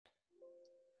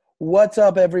What's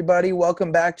up, everybody?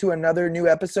 Welcome back to another new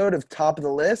episode of Top of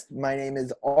the List. My name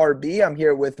is RB. I'm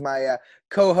here with my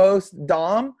co-host,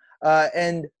 Dom.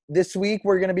 And this week,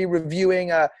 we're going to be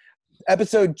reviewing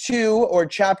episode 2 or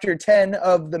chapter 10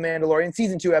 of The Mandalorian,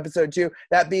 season 2, episode 2,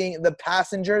 that being The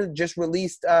Passenger, just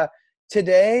released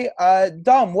today.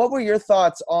 Dom, what were your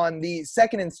thoughts on the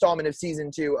second installment of season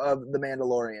 2 of The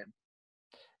Mandalorian?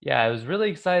 Yeah, I was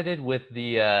really excited with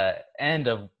the end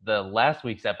of the last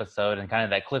week's episode and kind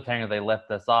of that cliffhanger they left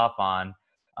us off on.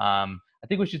 I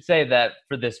think we should say that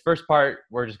for this first part,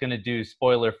 we're just going to do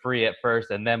spoiler free at first,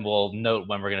 and then we'll note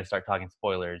when we're going to start talking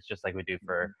spoilers, just like we do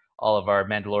for all of our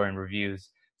Mandalorian reviews.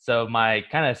 So my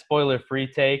kind of spoiler free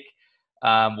take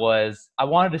was I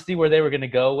wanted to see where they were going to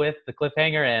go with the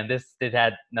cliffhanger, and this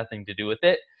had nothing to do with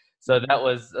it. So that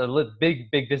was a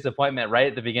big disappointment right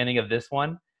at the beginning of this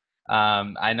one.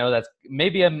 I know that's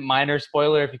maybe a minor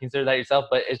spoiler if you consider that yourself,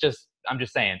 but I'm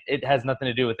just saying it has nothing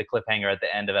to do with the cliffhanger at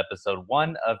the end of episode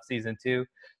 1 of season 2.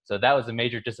 So that was a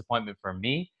major disappointment for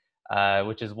me,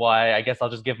 which is why I guess I'll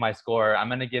just give my score. I'm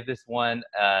going to give this one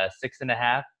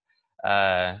 6.5,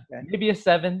 maybe a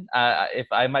 7. If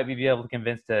I might be able to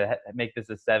convince to make this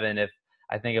a 7 if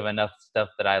I think of enough stuff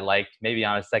that I liked. Maybe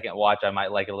on a second watch I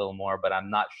might like it a little more, but I'm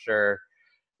not sure.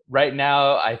 Right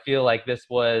now I feel like this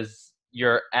was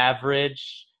your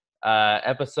average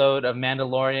episode of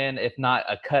Mandalorian, if not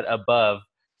a cut above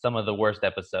some of the worst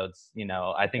episodes.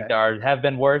 I think there have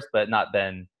been worse, but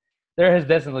there has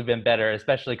definitely been better,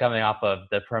 especially coming off of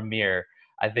the premiere.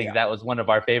 I think that was one of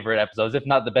our favorite episodes, if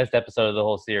not the best episode of the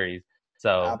whole series.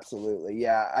 So Absolutely.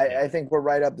 Yeah. I think we're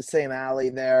right up the same alley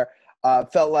there.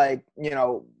 Felt like,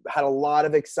 had a lot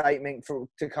of excitement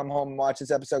to come home and watch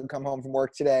this episode, come home from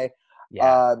work today.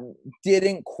 Yeah.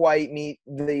 Didn't quite meet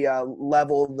the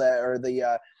level or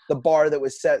the bar that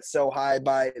was set so high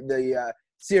by the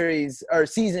series or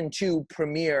season 2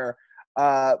 premiere.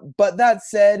 But that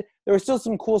said, there was still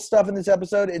some cool stuff in this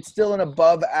episode. It's still an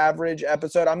above average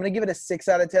episode. I'm going to give it a 6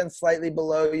 out of 10, slightly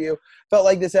below you. Felt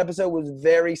like this episode was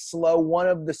very slow. One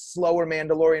of the slower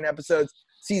Mandalorian episodes,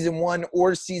 season 1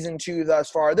 or season 2 thus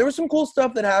far. There was some cool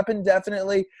stuff that happened,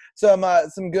 definitely. Some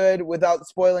good, without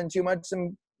spoiling too much,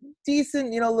 some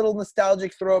decent, little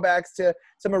nostalgic throwbacks to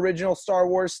some original Star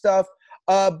Wars stuff.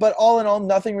 But all in all,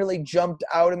 nothing really jumped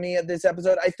out at me at this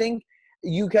episode. I think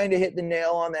you kind of hit the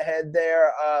nail on the head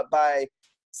there by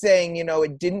saying,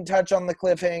 it didn't touch on the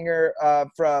cliffhanger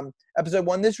from episode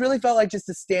 1. This really felt like just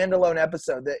a standalone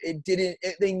episode. That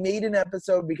they made an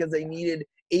episode because they needed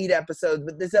 8 episodes,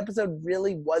 but this episode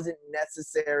really wasn't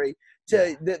necessary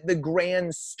to the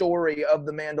grand story of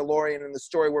The Mandalorian and the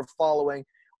story we're following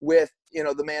with,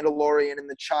 the Mandalorian and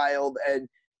the child and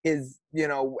his,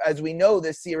 as we know,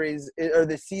 this series or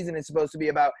this season is supposed to be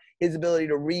about his ability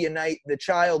to reunite the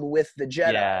child with the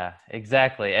Jedi. Yeah,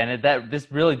 exactly. And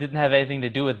this really didn't have anything to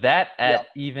do with that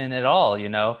even at all,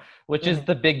 which is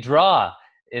the big draw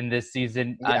in this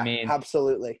season. Yeah, I mean,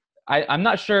 absolutely. I'm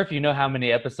not sure if you know how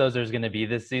many episodes there's going to be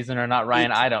this season or not,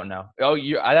 Ryan. 8. I don't know. Oh,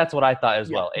 that's what I thought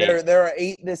as well. 8. There are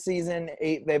 8 this season.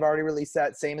 8. They've already released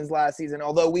that, same as last season.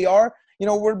 Although we are,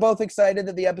 we're both excited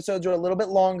that the episodes are a little bit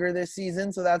longer this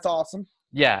season, so that's awesome.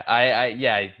 Yeah,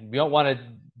 we don't want to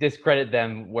discredit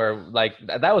them. Where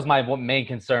that was my main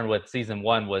concern with season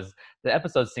 1 was the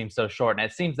episodes seem so short, and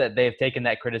it seems that they've taken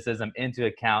that criticism into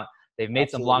account. They've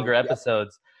made some longer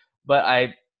episodes, but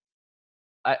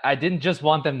I didn't just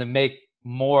want them to make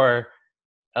more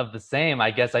of the same. I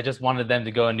guess I just wanted them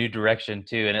to go a new direction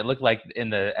too. And it looked like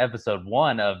in the episode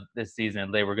 1 of this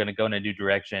season, they were going to go in a new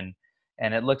direction.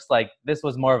 And it looks like this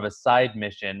was more of a side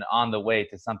mission on the way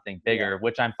to something bigger,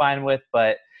 which I'm fine with.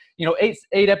 But, 8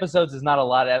 episodes is not a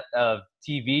lot of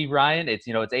TV, Ryan. It's,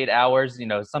 it's 8 hours.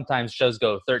 Sometimes shows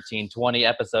go 13, 20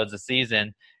 episodes a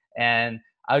season. And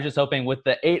I was just hoping with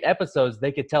the 8 episodes,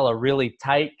 they could tell a really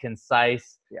tight,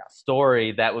 concise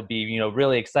story that would be,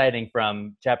 really exciting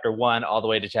from chapter 1 all the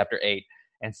way to chapter 8.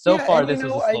 And so far, this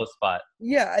was a slow spot.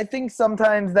 Yeah, I think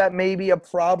sometimes that may be a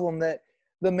problem that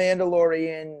The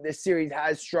Mandalorian, this series,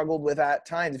 has struggled with at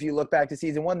times. If you look back to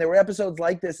season 1, there were episodes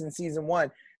like this in season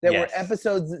 1. There were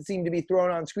episodes that seemed to be thrown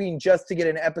on screen just to get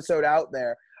an episode out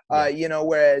there.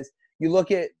 Whereas you look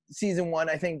at season 1,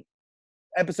 I think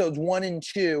episodes 1 and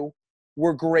 2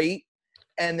 were great.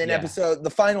 And then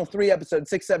the final 3 episodes,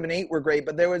 6, 7, 8 were great.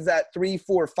 But there was that 3,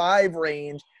 4, 5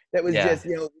 range that was just,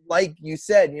 like you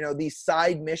said, these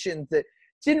side missions that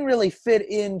didn't really fit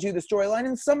into the storyline.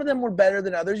 And some of them were better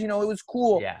than others. It was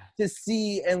cool to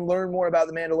see and learn more about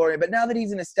the Mandalorian. But now that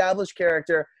he's an established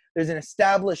character, there's an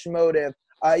established motive.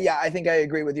 I think I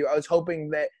agree with you. I was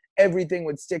hoping that everything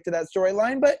would stick to that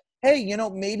storyline. But hey, you know,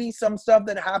 maybe some stuff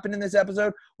that happened in this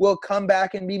episode will come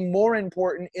back and be more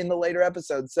important in the later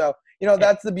episodes. So, you know,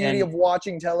 that's the beauty of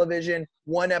watching television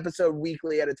one episode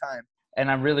weekly at a time. And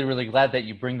I'm really, really glad that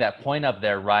you bring that point up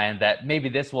there, Ryan, that maybe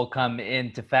this will come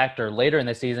into factor later in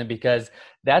the season, because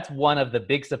that's one of the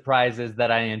big surprises that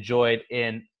I enjoyed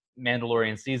in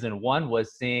Mandalorian season 1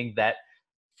 was seeing that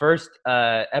first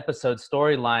episode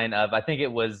storyline of, I think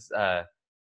it was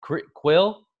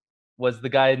Quill was the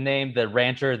guy named, the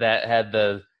rancher that had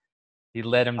he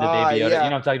led him to Baby Yoda. Yeah. You know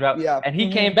what I'm talking about? Yeah. And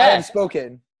he came back. I have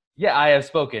spoken. Yeah, I have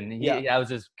spoken. That was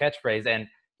his catchphrase. And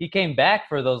he came back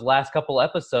for those last couple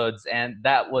episodes, and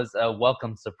that was a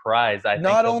welcome surprise. I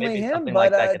not think only him, something but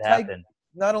like that could happen.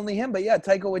 Not only him, but yeah,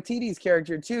 Taika Waititi's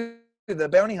character too, the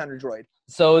bounty hunter droid.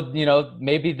 So, you know,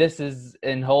 maybe this is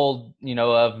in hold, you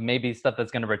know, of maybe stuff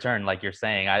that's going to return, like you're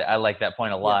saying. I like that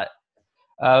point a lot.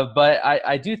 But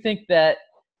I do think that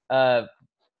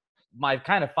my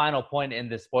kind of final point in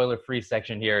this spoiler-free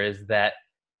section here is that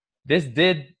this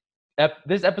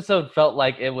episode felt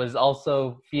like it was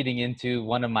also feeding into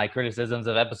one of my criticisms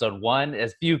of episode 1.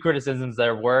 As few criticisms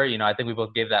there were, you know, I think we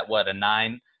both gave that, a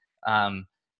 9?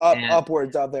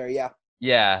 Upwards out there, yeah.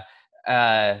 Yeah.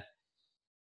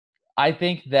 I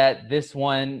think that this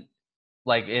one,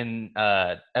 like in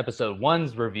episode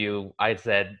 1's review, I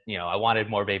said, you know, I wanted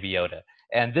more Baby Yoda.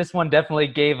 And this one definitely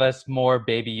gave us more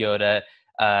Baby Yoda,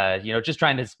 you know, just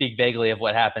trying to speak vaguely of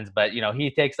what happens. But, you know, he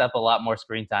takes up a lot more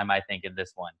screen time, I think, in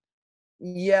this one.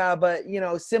 Yeah, but, you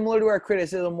know, similar to our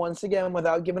criticism, once again,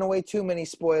 without giving away too many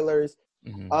spoilers,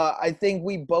 I think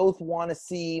we both want to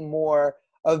see more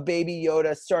of Baby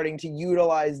Yoda starting to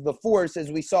utilize the Force,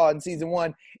 as we saw in season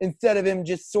 1, instead of him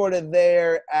just sort of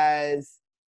there as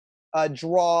a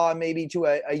draw maybe to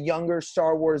a younger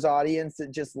Star Wars audience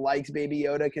that just likes Baby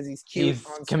Yoda because he's cute. He's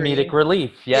on screen. Comedic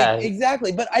relief, yeah.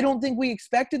 Exactly, but I don't think we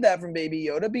expected that from Baby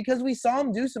Yoda because we saw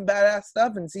him do some badass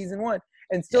stuff in season 1.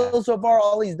 And still, so far,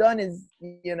 all he's done is,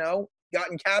 you know,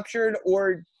 gotten captured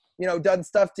or, you know, done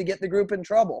stuff to get the group in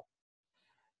trouble.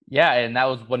 Yeah, and that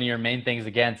was one of your main things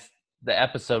against the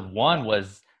episode 1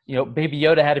 was, you know, Baby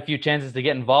Yoda had a few chances to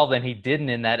get involved and he didn't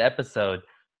in that episode.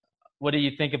 What do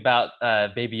you think about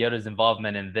Baby Yoda's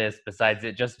involvement in this? Besides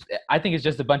it just, I think it's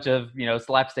just a bunch of, you know,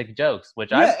 slapstick jokes,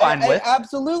 which I'm fine with.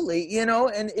 Absolutely, you know,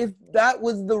 and if that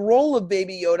was the role of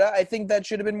Baby Yoda, I think that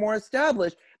should have been more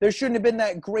established. There shouldn't have been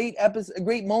that great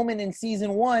moment in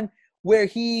season 1 where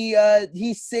he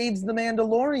saves the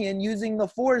Mandalorian using the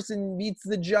Force and beats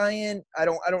the giant. I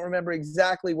don't remember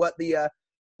exactly what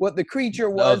the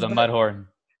creature was. Oh, the Mudhorn.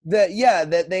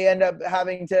 That they end up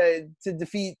having to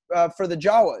defeat for the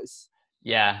Jawas.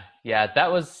 Yeah,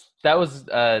 that was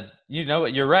you know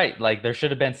what, you're right. Like there should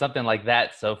have been something like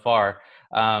that so far.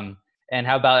 And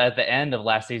how about at the end of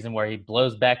last season where he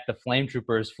blows back the flame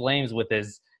troopers' flames with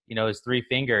his 3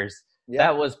 fingers? Yeah.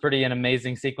 That was an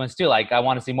amazing sequence too. Like I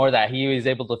want to see more of that. He was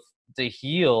able to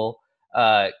heal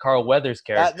Carl Weathers'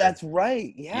 character. That's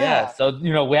right. Yeah. Yeah. So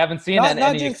we haven't seen any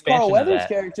not just expansion Carl Weathers' of that.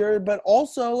 character, but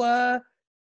also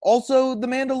the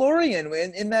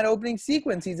Mandalorian in that opening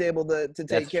sequence. He's able to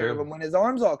take care of him when his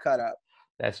arm's all cut up.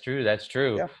 That's true. That's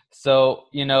true. Yeah. So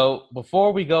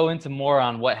before we go into more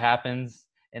on what happens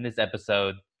in this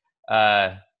episode,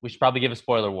 we should probably give a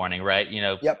spoiler warning, right?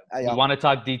 Yep. We want to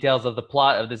talk details of the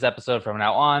plot of this episode from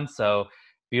now on. So if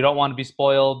you don't want to be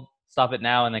spoiled, stop it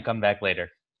now and then come back later.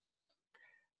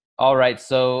 All right.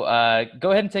 So go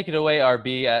ahead and take it away,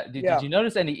 RB. Did you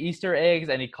notice any Easter eggs,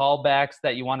 any callbacks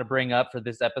that you want to bring up for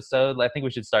this episode? I think we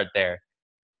should start there.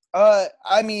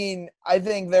 I mean, I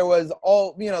think there was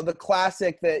all, the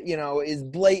classic that, is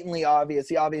blatantly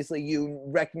obvious. Obviously, you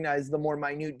recognize the more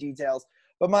minute details.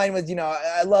 But mine was,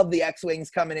 I love the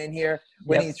X-Wings coming in here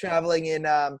when he's traveling in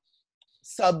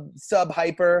sub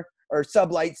hyper or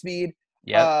sub light speed.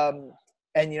 Yeah.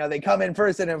 And, they come in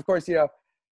first. And, of course,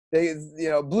 they,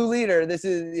 blue leader, this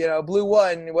is, blue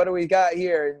one. What do we got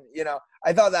here? And,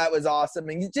 I thought that was awesome.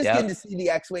 And just getting to see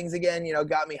the X-Wings again,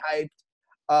 got me hyped.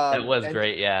 That was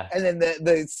great, yeah. And then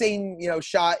the same,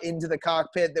 shot into the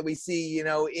cockpit that we see, in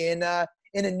A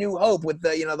New Hope with the,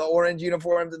 the orange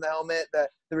uniforms and the helmet, the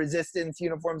Resistance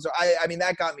uniforms. So I mean,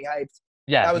 that got me hyped.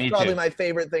 Yeah, that was probably my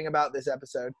favorite thing about this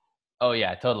episode. Oh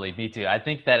yeah, totally. Me too. I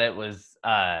think that it was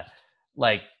I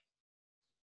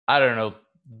don't know.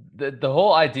 The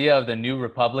whole idea of the New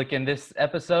Republic in this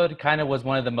episode kind of was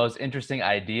one of the most interesting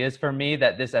ideas for me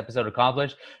that this episode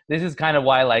accomplished. This is kind of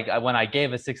why, when I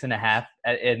gave a 6.5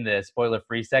 in the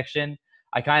spoiler-free section,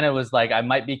 I kind of was like, I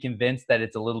might be convinced that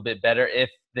it's a little bit better if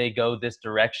they go this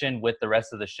direction with the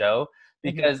rest of the show,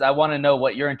 because I want to know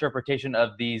what your interpretation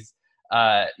of these,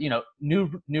 New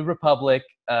Republic,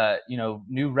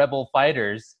 new rebel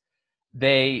fighters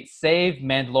they save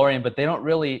Mandalorian, but they don't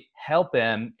really help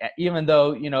him. Even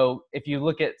though, if you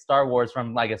look at Star Wars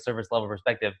from like a surface level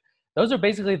perspective, those are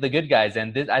basically the good guys.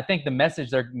 And I think the message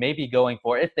they're maybe going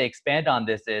for, if they expand on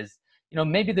this, is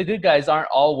maybe the good guys aren't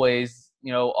always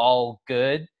all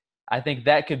good. I think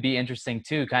that could be interesting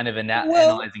too, kind of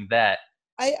analyzing that.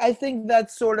 I think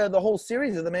that's sort of the whole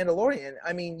series of The Mandalorian.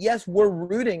 I mean, yes, we're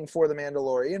rooting for The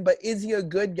Mandalorian, but is he a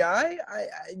good guy? I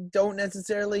don't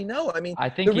necessarily know. I mean, I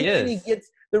think he is.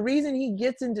 The reason he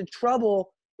gets into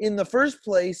trouble in the first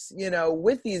place,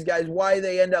 with these guys, why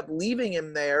they end up leaving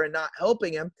him there and not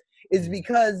helping him, is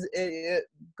because it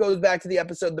goes back to the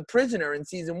episode The Prisoner in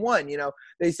season 1.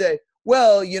 They say,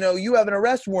 well, you have an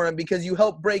arrest warrant because you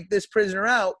helped break this prisoner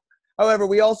out. However,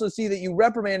 we also see that you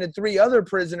reprimanded 3 other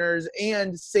prisoners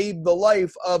and saved the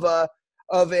life of a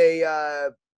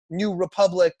New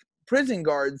Republic prison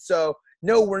guard. So,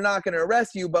 no, we're not going to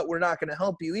arrest you, but we're not going to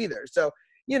help you either. So,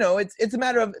 it's a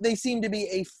matter of, they seem to be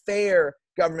a fair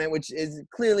government, which is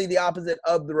clearly the opposite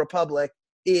of the Republic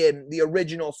in the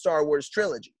original Star Wars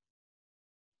trilogy.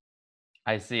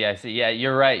 I see. Yeah,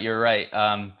 you're right.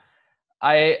 I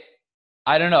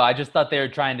don't know. I just thought they were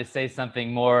trying to say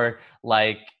something more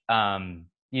like,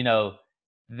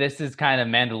 this is kind of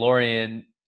Mandalorian,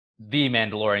 the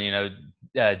Mandalorian,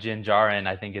 Din Djarin,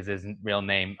 I think is his real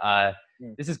name.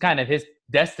 This is kind of his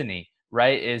destiny,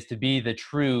 right? Is to be the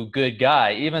true good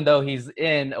guy, even though he's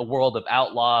in a world of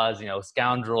outlaws,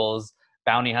 scoundrels,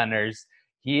 bounty hunters.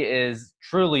 He is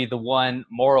truly the one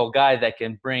moral guy that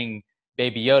can bring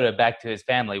Baby Yoda back to his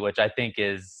family, which I think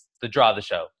is the draw of the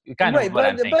show. Kind of what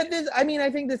I'm thinking. But this, I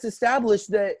think this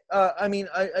established that,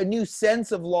 a new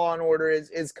sense of law and order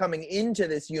is coming into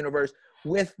this universe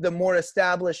with the more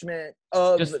establishment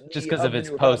of just because of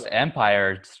its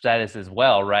post-Empire status as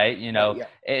well, right? It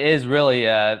is really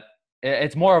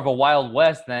it's more of a Wild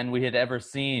West than we had ever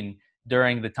seen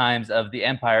during the times of the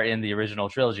Empire in the original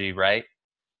trilogy, right?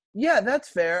 Yeah, that's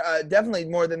fair. Definitely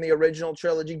more than the original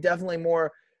trilogy. Definitely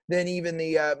more than even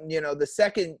the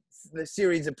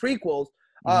series of prequels.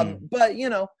 But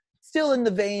still in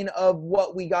the vein of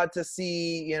what we got to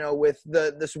see, with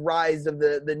this rise of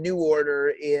the New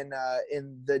Order in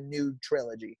the new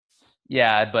trilogy.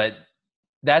 Yeah, but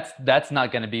that's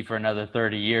not going to be for another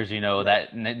 30 years, that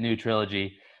new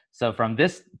trilogy. So from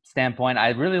this standpoint, I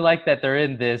really like that they're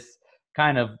in this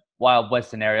kind of Wild West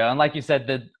scenario. And like you said,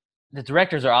 the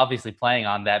directors are obviously playing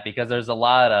on that because there's a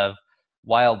lot of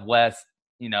Wild West,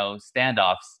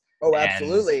 standoffs. Oh,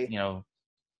 absolutely. And,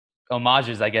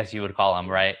 homages, I guess you would call them,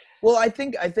 right? Well, I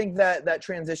think that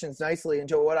transitions nicely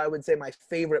into what I would say my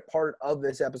favorite part of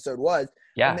this episode was.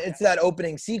 Yeah. And it's that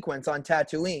opening sequence on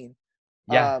Tatooine.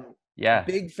 Yeah.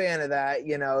 Big fan of that.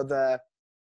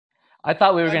 I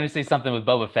thought we were going to see something with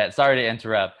Boba Fett. Sorry to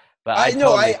interrupt, but I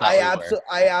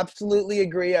absolutely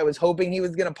agree. I was hoping he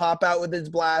was going to pop out with his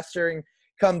blaster and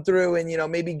come through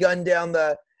and maybe gun down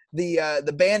the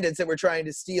bandits that were trying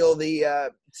to steal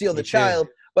the child,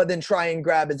 but then try and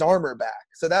grab his armor back.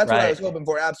 So that's what I was hoping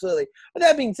for. Absolutely. But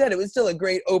that being said, it was still a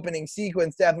great opening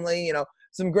sequence. Definitely,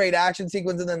 some great action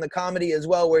sequence, and then the comedy as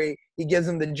well, where he gives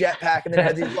him the jetpack, and then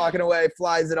as he's walking away,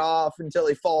 flies it off until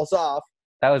he falls off.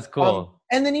 That was cool.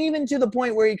 And then even to the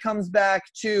point where he comes back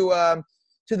to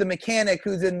the mechanic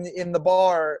who's in the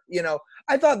bar,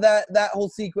 I thought that whole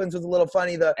sequence was a little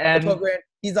funny.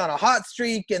 He's on a hot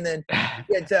streak, and then I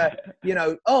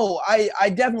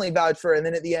definitely vouch for her. And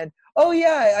then at the end, oh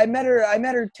yeah, I met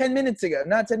her 10 minutes ago,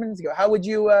 not 10 minutes ago. How do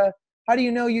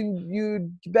you know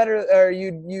you'd better, or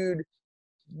you'd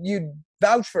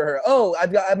vouch for her? Oh,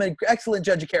 I'm an excellent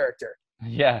judge of character.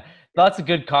 Yeah, lots of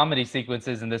good comedy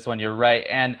sequences in this one. You're right.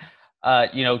 And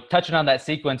touching on that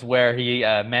sequence where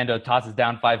Mando tosses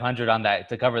down 500 on that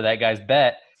to cover that guy's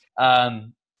bet.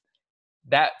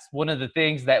 That's one of the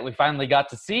things that we finally got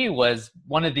to see was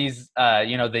one of these,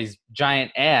 these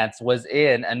giant ants was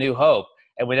in A New Hope,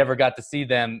 and we never got to see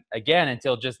them again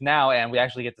until just now. And we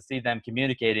actually get to see them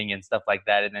communicating and stuff like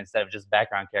that. And instead of just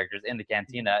background characters in the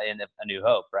cantina in A New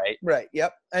Hope, right? Right.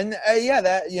 Yep. And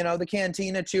that, the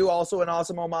cantina too, also an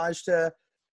awesome homage to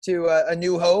A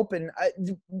New Hope. And I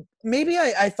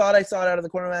thought I saw it out of the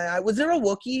corner of my eye. Was there a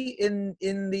Wookiee in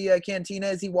the cantina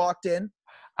as he walked in?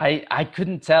 I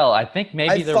couldn't tell. I think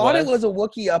maybe there was. I thought it was a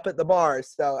Wookiee up at the bar,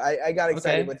 so I got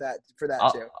excited for that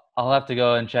too. I'll have to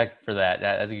go and check for that.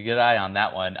 That's a good eye on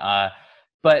that one.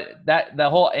 But the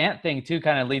whole ant thing too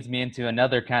kind of leads me into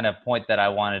another kind of point that I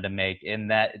wanted to make, in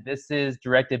that this is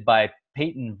directed by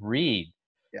Peyton Reed,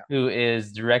 who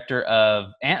is director of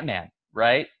Ant-Man,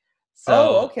 right?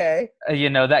 Oh, So, okay.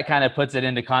 that kind of puts it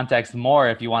into context more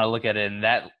if you want to look at it in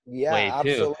that Yeah, way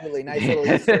too. absolutely. Nice little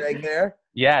Easter egg there.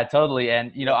 Yeah, totally.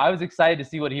 And, Yeah. I was excited to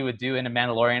see what he would do in a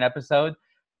Mandalorian episode.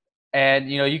 And,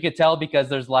 you could tell because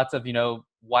there's lots of,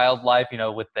 wildlife,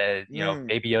 with the, Mm.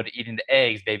 Baby Yoda eating the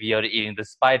eggs, Baby Yoda eating the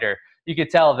spider. You could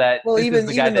tell that Well, this is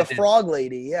the guy even the that did, frog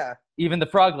lady, yeah. even the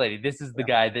frog lady, this is the Yeah.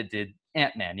 guy that did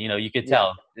Ant-Man. You could Yeah.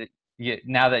 tell.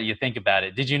 Now that you think about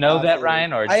it. Did you know that, Absolutely.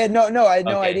 Ryan? Or I had no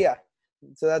okay. idea.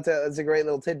 So that's a great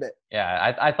little tidbit.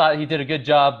 Yeah, I thought he did a good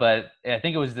job, but I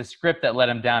think it was the script that let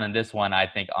him down in this one. I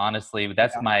think honestly,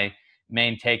 that's Yeah. my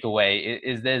main takeaway.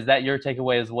 Is that your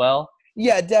takeaway as well?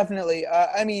 Yeah, definitely.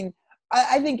 I mean,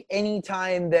 I think any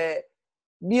time that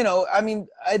I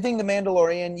think The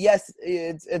Mandalorian, yes,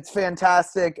 it's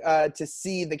fantastic to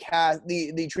see the cast,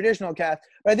 the traditional cast,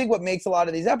 but I think what makes a lot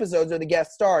of these episodes are the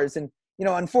guest stars. And,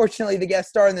 unfortunately, the guest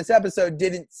star in this episode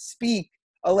didn't speak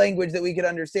a language that we could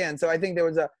understand. So I think there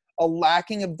was a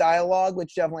lacking of dialogue,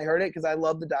 which definitely hurt it, because I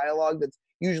love the dialogue that's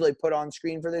usually put on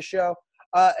screen for this show.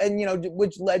 And,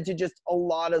 which led to just a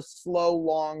lot of slow,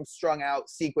 long, strung out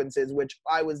sequences, which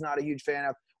I was not a huge fan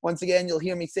of. Once again, you'll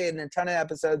hear me say it in a ton of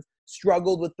episodes,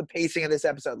 struggled with the pacing of this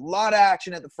episode. A lot of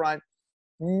action at the front,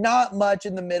 not much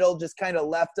in the middle, just kind of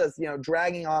left us,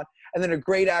 dragging on, and then a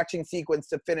great action sequence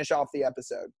to finish off the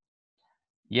episode.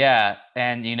 Yeah,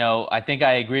 and I think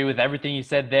I agree with everything you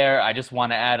said there. I just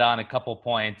want to add on a couple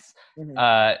points.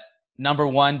 Mm-hmm. Number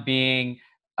one being,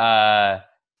 well,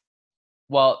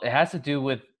 it has to do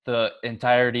with the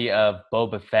entirety of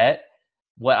Boba Fett.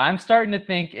 What I'm starting to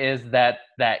think is that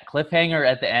cliffhanger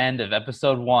at the end of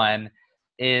episode 1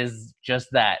 is just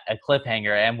that, a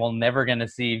cliffhanger, and we're never going to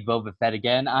see Boba Fett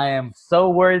again. I am so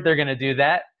worried they're going to do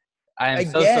that. I am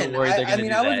so worried they're going to do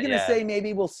that. I was going to say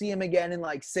maybe we'll see him again in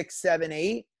like 6, 7,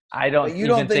 8. I don't but you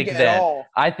even don't think think at that. all.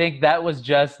 I think that was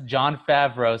just Jon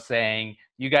Favreau saying,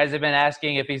 you guys have been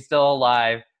asking if he's still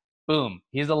alive. Boom,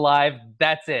 he's alive.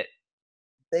 That's it.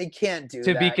 They can't do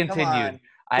To that. be continued.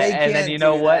 And then you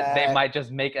know what? They might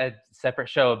just make a separate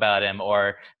show about him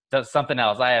or something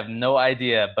else. I have no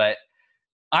idea, but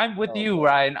I'm with you,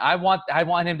 Ryan. I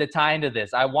want him to tie into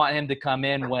this. I want him to come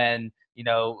in when,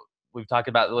 we've talked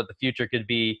about what the future could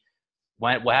be.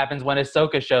 What happens when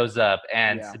Ahsoka shows up,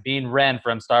 and Sabine Wren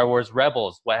from Star Wars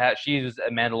Rebels. She's a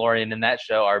Mandalorian in that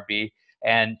show, RB,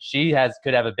 and she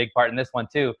could have a big part in this one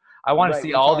too. I want to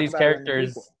see all these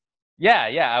characters. Yeah,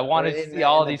 I want to see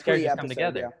all these characters come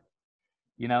together.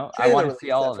 I want to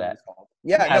see all of that.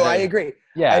 I agree.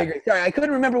 Yeah, I agree. Sorry, I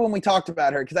couldn't remember when we talked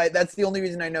about her because that's the only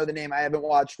reason I know the name. I haven't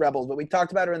watched Rebels, but we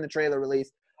talked about her in the trailer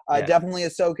release. Definitely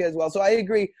Ahsoka as well. So I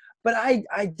agree. But I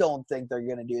don't think they're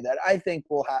going to do that. I think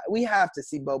we have to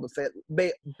see Boba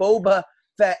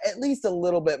Fett at least a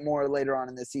little bit more later on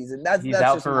in this season. He's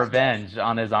out for revenge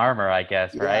on his armor, I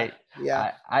guess, right?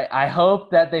 Yeah. I hope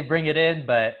that they bring it in,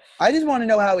 but I just want to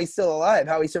know how he's still alive,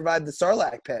 how he survived the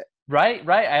Sarlacc pit. Right.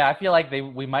 I feel like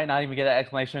we might not even get that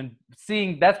explanation.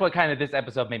 That's what kind of this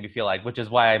episode made me feel like, which is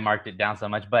why I marked it down so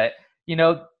much. But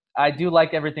I do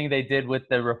like everything they did with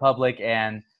the Republic,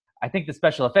 and I think the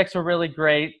special effects were really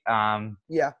great. But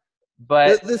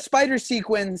the spider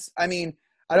sequence, I mean,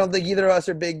 I don't think either of us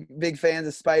are big fans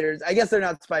of spiders. I guess they're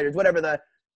not spiders. Whatever,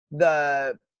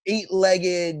 the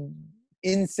 8-legged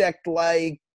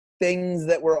insect-like things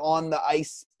that were on the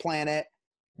ice planet.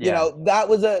 That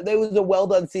was a well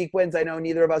done sequence. I know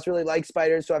neither of us really like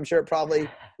spiders, so I'm sure it probably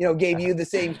gave you the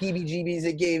same heebie-jeebies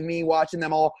it gave me watching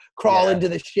them all crawl into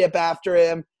the ship after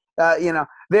him.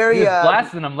 Very. He was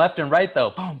blasting them left and right,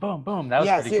 though. Boom, boom, boom. That was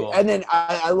pretty cool. And then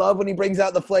I love when he brings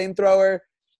out the flamethrower.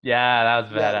 Yeah, that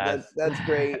was badass. That's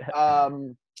great. I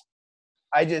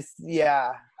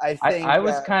think I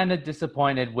was kind of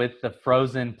disappointed with the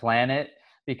frozen planet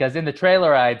because in the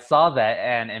trailer I saw that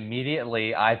and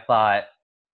immediately I thought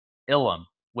Ilum,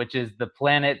 which is the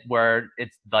planet where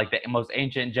it's like the most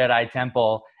ancient Jedi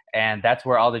temple. And that's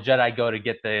where all the Jedi go to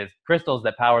get the crystals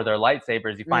that power their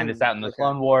lightsabers. You find this out in the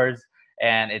Clone Wars.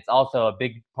 And it's also a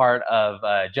big part of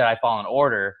Jedi Fallen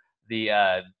Order,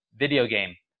 the video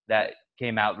game that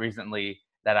came out recently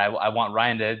that I want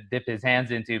Ryan to dip his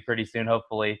hands into pretty soon,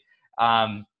 hopefully.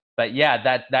 But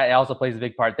yeah, that also plays a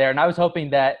big part there. And I was hoping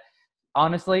that,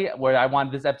 honestly, where I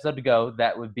wanted this episode to go,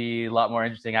 that would be a lot more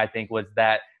interesting, I think, was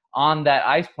that on that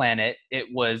ice planet,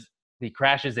 he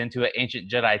crashes into an ancient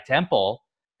Jedi temple.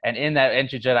 And in that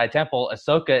ancient Jedi temple,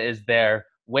 Ahsoka is there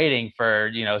waiting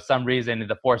for, some reason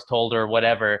the Force told her or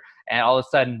whatever. And all of a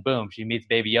sudden, boom, she meets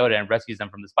Baby Yoda and rescues them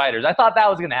from the spiders. I thought that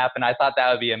was going to happen. I thought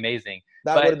that would be amazing.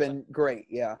 That would have been great,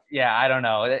 yeah. Yeah, I don't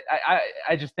know.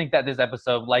 I just think that this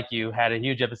episode, like you, had a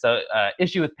huge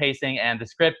issue with pacing, and the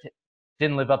script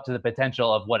didn't live up to the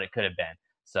potential of what it could have been.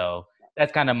 So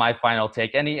that's kind of my final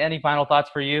take. Any final thoughts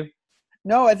for you?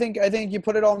 No, I think you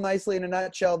put it all nicely in a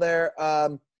nutshell there.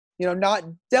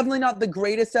 Definitely not the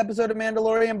greatest episode of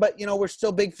Mandalorian, but we're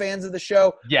still big fans of the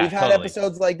show. Yeah, we've had totally.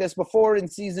 episodes like this before in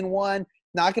season 1.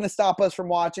 Not going to stop us from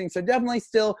watching. So definitely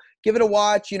still give it a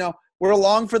watch. We're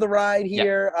along for the ride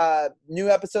here. New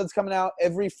episodes coming out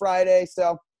every Friday.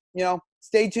 So,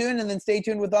 stay tuned, and then stay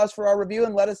tuned with us for our review,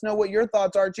 and let us know what your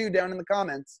thoughts are too down in the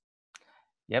comments.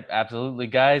 Yep, absolutely,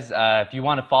 guys. If you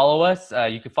want to follow us,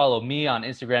 you can follow me on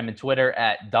Instagram and Twitter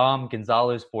at Dom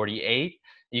Gonzalez48.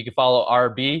 You can follow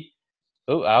RB.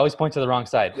 Oh, I always point to the wrong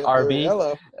side. RB.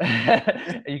 Hello.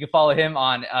 You can follow him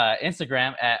on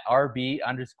Instagram at RB_the_SID.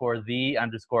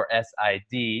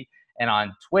 And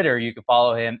on Twitter, you can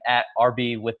follow him at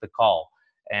RB with the call.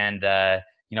 And,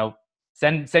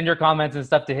 send your comments and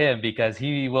stuff to him because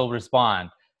he will respond.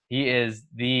 He is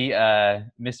the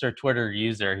Mr. Twitter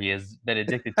user. He has been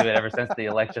addicted to it ever since the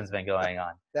election's been going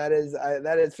on. That is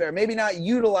fair. Maybe not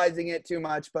utilizing it too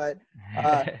much, but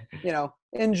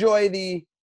enjoy the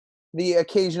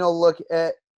occasional look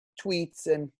at tweets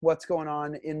and what's going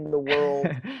on in the world.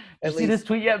 Did you see this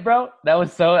tweet yet, bro? That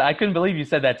was I couldn't believe you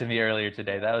said that to me earlier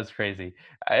today. That was crazy.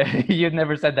 You've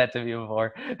never said that to me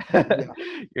before. Yeah.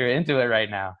 You're into it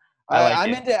right now.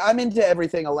 I'm into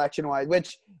everything election-wise,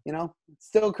 which,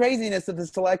 still craziness that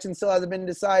this election still hasn't been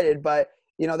decided. But,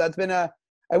 that's been I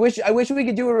wish we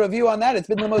could do a review on that. It's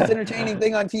been the most entertaining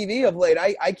thing on TV of late.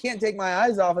 I can't take my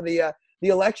eyes off of the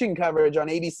election coverage on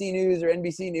ABC News or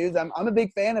NBC News. I'm a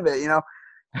big fan of it,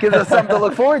 Gives us something to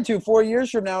look forward to 4 years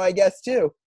from now, I guess,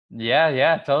 too.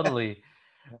 Yeah, totally.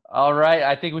 All right,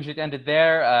 I think we should end it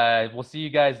there. We'll see you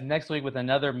guys next week with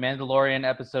another Mandalorian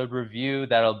episode review.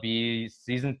 That'll be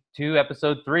season 2,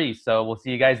 episode 3. So we'll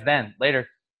see you guys then. Later.